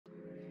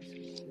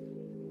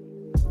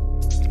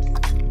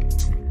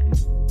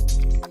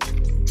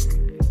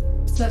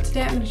So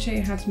today I'm going to show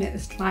you how to make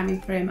this climbing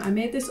frame. I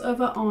made this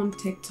over on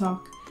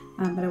TikTok,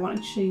 but I wanted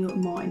to show you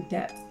more in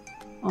depth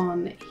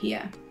on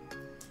here.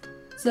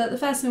 So the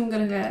first thing I'm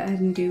going to go ahead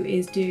and do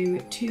is do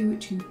two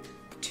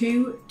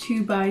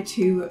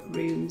 2x2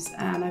 rooms,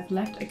 and I've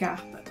left a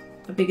gap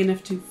big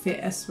enough to fit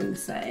a swing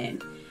set in,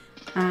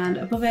 and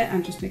above it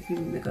I'm just making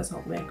a room that goes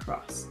all the way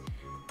across.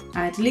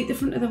 I delete the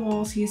front of the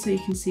walls here so you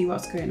can see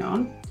what's going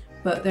on,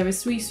 but there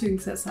is 3 swing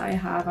sets that I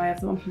have. I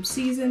have the one from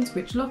Seasons,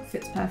 which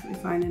fits perfectly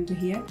fine under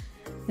here.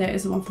 There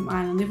is the one from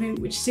Island Living,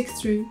 which sticks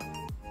through,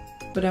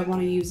 but I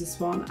want to use this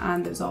one,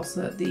 and there's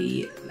also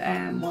the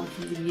one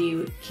from the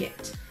new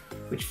kit,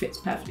 which fits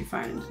perfectly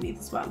fine underneath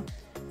as well.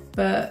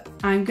 But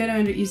I'm going to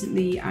end up using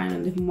the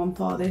Island Living one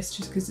for this,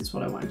 just because it's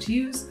what I wanted to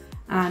use,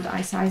 and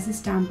I size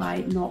this down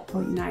by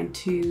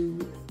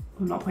 0.92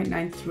 or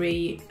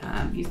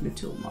 0.93 using the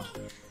tool mod.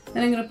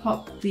 Then I'm going to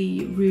pop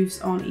the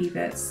roofs on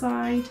either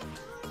side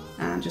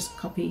and just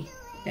copy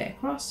it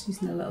across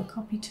using the little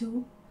copy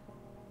tool.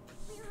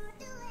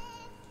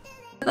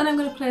 Then I'm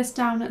going to place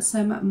down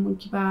some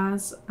monkey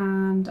bars,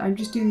 and I'm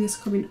just doing this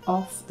coming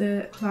off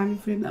the climbing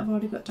frame that I've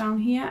already got down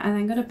here, and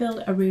I'm going to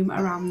build a room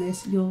around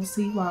this. You'll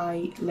see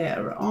why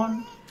later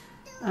on,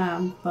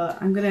 but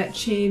I'm going to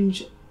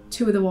change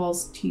 2 of the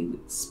walls to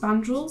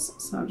spandrels,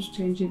 so I'm just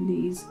changing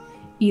these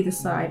either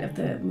side of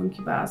the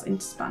monkey bars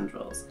into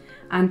spandrels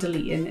and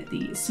deleting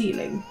the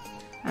ceiling,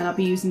 and I'll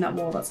be using that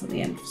wall that's on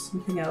the end for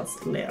something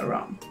else later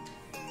on.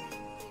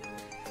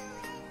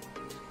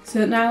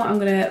 So now I'm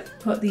going to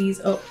put these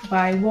up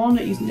by 1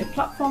 using the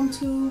platform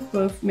tool.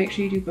 Make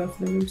sure you do both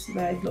of the rooms so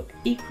they look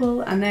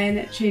equal, and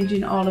then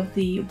changing all of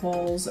the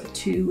walls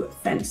to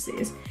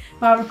fences.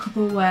 There are a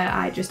couple where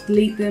I just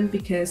delete them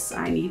because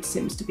I need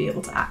Sims to be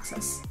able to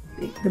access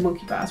the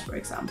monkey bars, for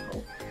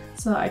example.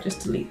 So I just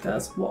delete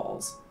those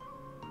walls.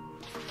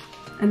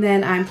 And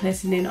then I'm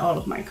placing in all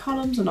of my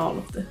columns and all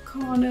of the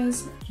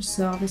corners, just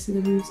so obviously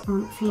the roofs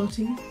aren't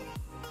floating.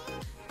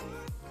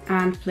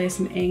 And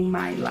placing in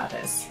my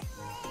ladders.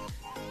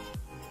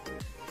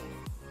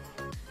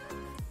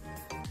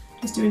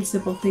 Just doing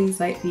simple things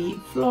like the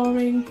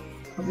flooring.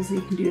 Obviously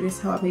you can do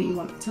this however you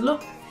want it to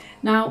look.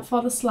 Now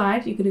for the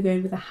slide, you're going to go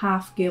in with a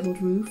half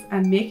gabled roof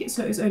and make it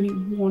so it's only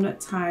 1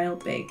 tile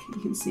big.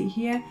 You can see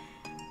here.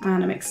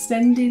 And I'm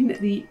extending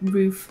the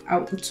roof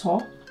out the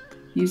top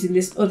using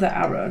this other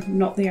arrow,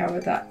 not the arrow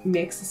that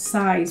makes the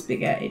size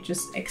bigger, it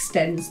just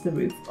extends the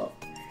roof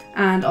up.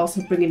 And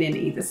also bringing in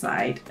either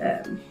side,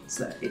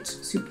 so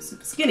it's super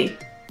skinny.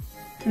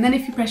 And then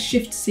if you press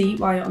Shift C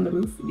while you're on the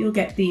roof, you'll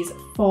get these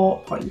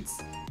 4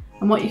 points.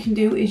 And what you can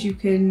do is you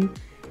can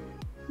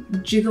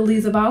jiggle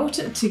these about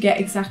to get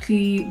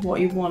exactly what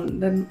you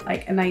want, then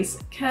like a nice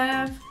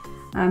curve.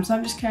 So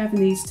I'm just curving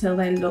these till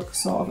they look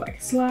sort of like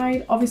a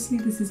slide. Obviously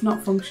this is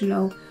not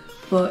functional,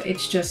 but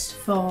it's just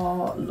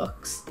for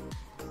looks.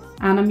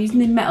 And I'm using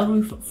the metal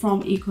roof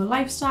from Eco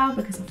Lifestyle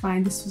because I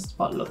find this is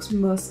what looks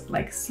most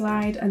like a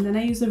slide. And then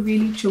I use a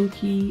really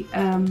chunky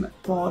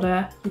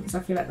border because I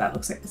feel like that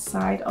looks like the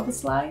side of a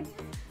slide.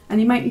 And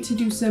you might need to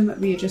do some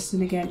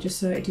readjusting again just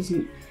so it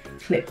doesn't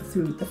clip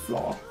through the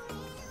floor.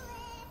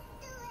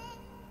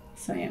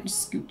 So yeah, I'm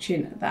just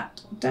scooching that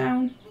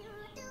down.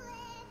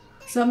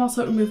 So I'm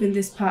also removing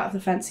this part of the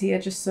fence here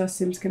just so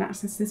Sims can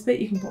access this bit.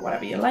 You can put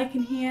whatever you like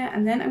in here,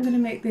 and then I'm going to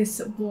make this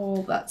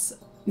wall that's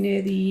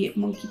near the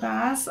monkey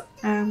bars.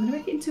 I'm going to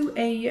make it into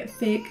a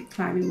fake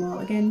climbing wall.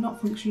 Again, not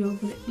functional,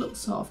 but it looks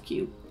sort of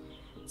cute.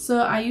 So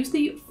I use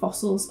the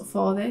fossils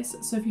for this.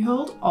 So if you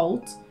hold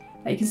Alt,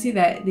 you can see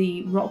that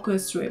the rock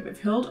goes through it, but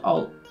if you hold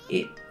Alt,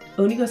 it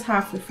only goes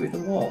halfway through the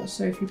wall.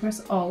 So if you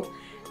press Alt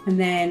and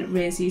then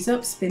raise these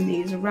up, spin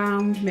these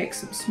around, make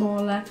them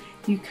smaller,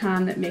 you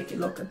can make it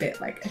look a bit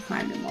like a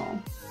climbing wall.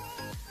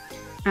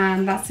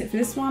 And that's it for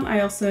this one. I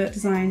also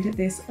designed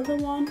this other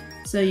one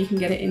so you can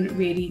get it in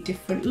really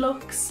different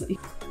looks.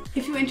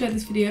 If you enjoyed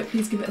this video,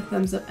 please give it a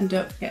thumbs up and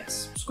don't forget to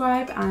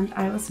subscribe, and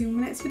I will see you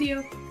in the next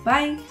video.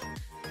 Bye!